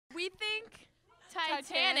We think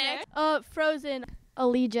Titanic. Frozen.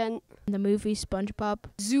 Allegiant. The movie SpongeBob.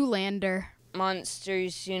 Zoolander.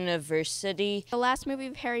 Monsters University. The last movie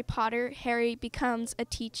of Harry Potter, Harry becomes a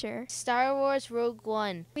teacher. Star Wars Rogue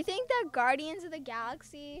One. We think that Guardians of the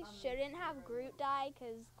Galaxy shouldn't have Groot die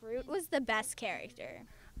because Groot was the best character.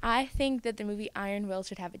 I think that the movie Iron Will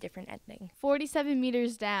should have a different ending. 47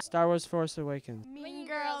 Meters Down. Star Wars Force Awakens. Mean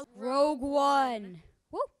Girls. Rogue One.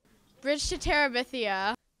 Bridge to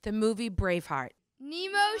Terabithia. The movie Braveheart.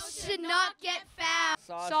 Nemo should not get found.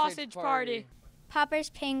 Sausage Party. Popper's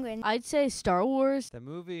Penguin. I'd say Star Wars. The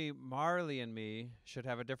movie Marley and Me should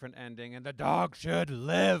have a different ending, and the dog should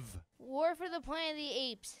live. War for the Planet of the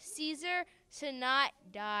Apes. Caesar should not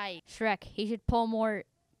die. Shrek. He should pull more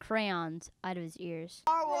crayons out of his ears.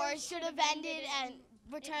 Star Wars should have ended and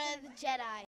Return of the Jedi.